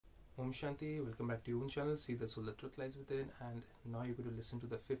Om Shanti, welcome back to your own channel, See the Soul, the Truth Lies Within, and now you're going to listen to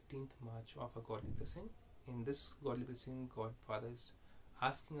the 15th March of a Godly Blessing. In this Godly Blessing, God Father is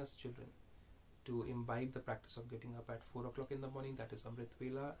asking us children to imbibe the practice of getting up at 4 o'clock in the morning, that is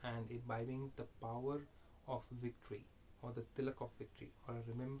Amritvela, and imbibing the power of victory, or the tilak of victory, or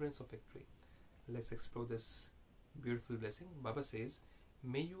a remembrance of victory. Let's explore this beautiful blessing. Baba says,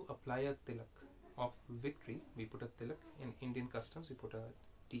 may you apply a tilak of victory. We put a tilak in Indian customs, we put a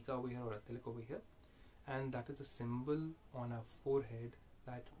tika over here or a tilak over here, and that is a symbol on our forehead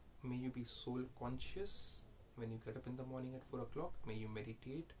that may you be soul conscious when you get up in the morning at 4 o'clock, may you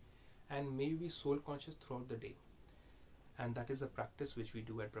meditate, and may you be soul conscious throughout the day. And that is a practice which we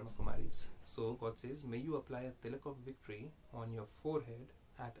do at Brahmakumaris. So God says, may you apply a tilak of victory on your forehead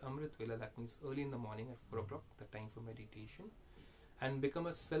at Amritvela, that means early in the morning at 4 o'clock, the time for meditation, and become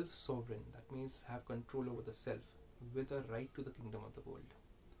a self-sovereign, that means have control over the self with a right to the kingdom of the world.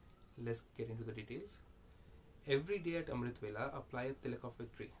 Let's get into the details. Every day at Amritvela, apply a tilak of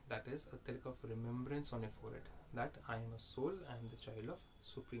victory, that is a tilak of remembrance on your forehead, that I am a soul, I am the child of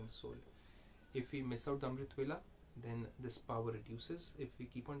Supreme Soul. If we miss out the Amritvela, then this power reduces. If we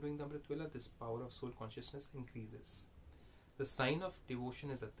keep on doing the Amritvela, this power of soul consciousness increases. The sign of devotion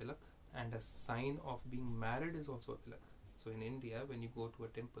is a tilak, and a sign of being married is also a tilak. So in India, when you go to a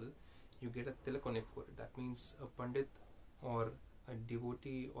temple, you get a tilak on your forehead. That means a pandit or a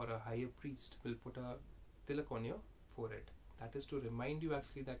devotee or a higher priest will put a tilak on your forehead. That is to remind you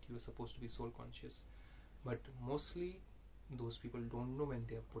actually that you are supposed to be soul conscious. But mostly those people don't know when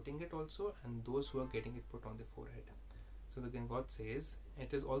they are putting it also, and those who are getting it put on their forehead. So again God says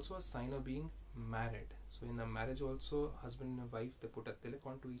it is also a sign of being married. So in a marriage also, husband and wife, they put a tilak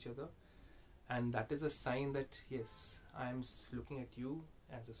onto each other, and that is a sign that yes, I am looking at you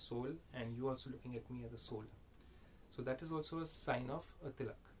as a soul and you also looking at me as a soul. So that is also a sign of a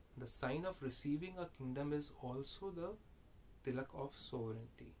tilak. The sign of receiving a kingdom is also the tilak of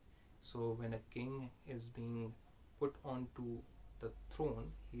sovereignty. So when a king is being put onto the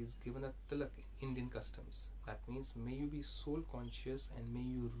throne, he is given a tilak in Indian customs. That means may you be soul conscious and may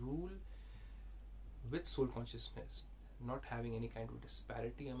you rule with soul consciousness, not having any kind of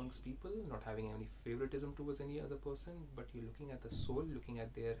disparity amongst people, not having any favoritism towards any other person, but you're looking at the soul, looking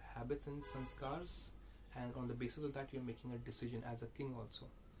at their habits and sanskars, and on the basis of that you're making a decision as a king also.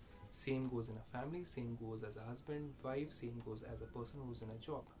 Same goes in a family, same goes as a husband, wife, same goes as a person who's in a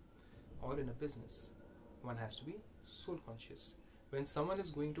job or in a business. One has to be soul conscious. When someone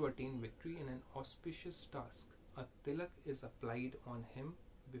is going to attain victory in an auspicious task, a tilak is applied on him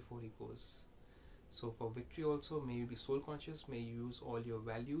before he goes. So for victory also, may you be soul conscious, may you use all your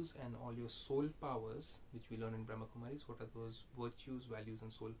values and all your soul powers, which we learn in Brahmakumaris, what are those virtues, values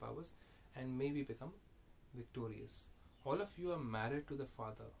and soul powers, and may we become victorious. All of you are married to the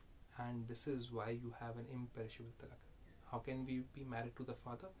Father, and this is why you have an imperishable tilak. How can we be married to the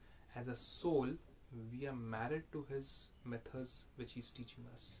Father? As a soul, we are married to his methods which he's teaching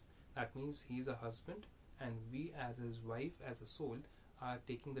us. That means he is a husband and we as his wife, as a soul, are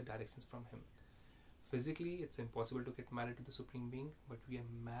taking the directions from him. Physically, it's impossible to get married to the Supreme Being, but we are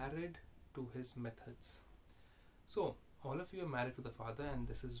married to his methods. So all of you are married to the Father, and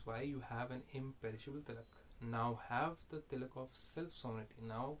this is why you have an imperishable tilak. Now have the tilak of self-sovereignty.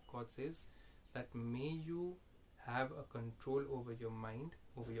 Now God says that may you have a control over your mind,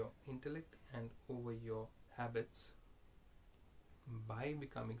 over your intellect, and over your habits by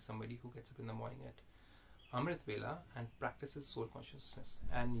becoming somebody who gets up in the morning at Amritvela and practices soul consciousness,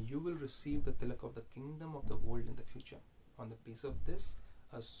 and you will receive the tilak of the kingdom of the world in the future. On the basis of this,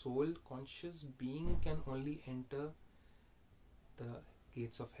 a soul conscious being can only enter the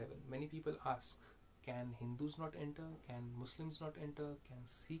gates of heaven. Many people ask, can Hindus not enter? Can Muslims not enter? Can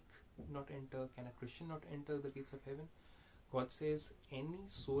Sikh not enter? Can a Christian not enter the gates of heaven? God says any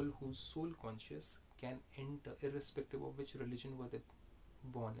soul who's soul conscious can enter, irrespective of which religion were they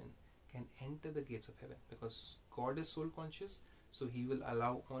born in, can enter the gates of heaven, because God is soul conscious, so he will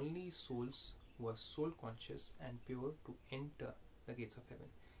allow only souls who are soul conscious and pure to enter the gates of heaven.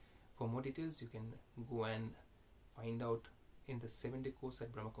 For more details, you can go and find out in the 7-day course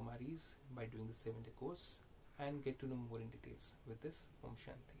at Brahmakumaris by doing the 7-day course and get to know more in details. With this, Om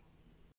Shanti.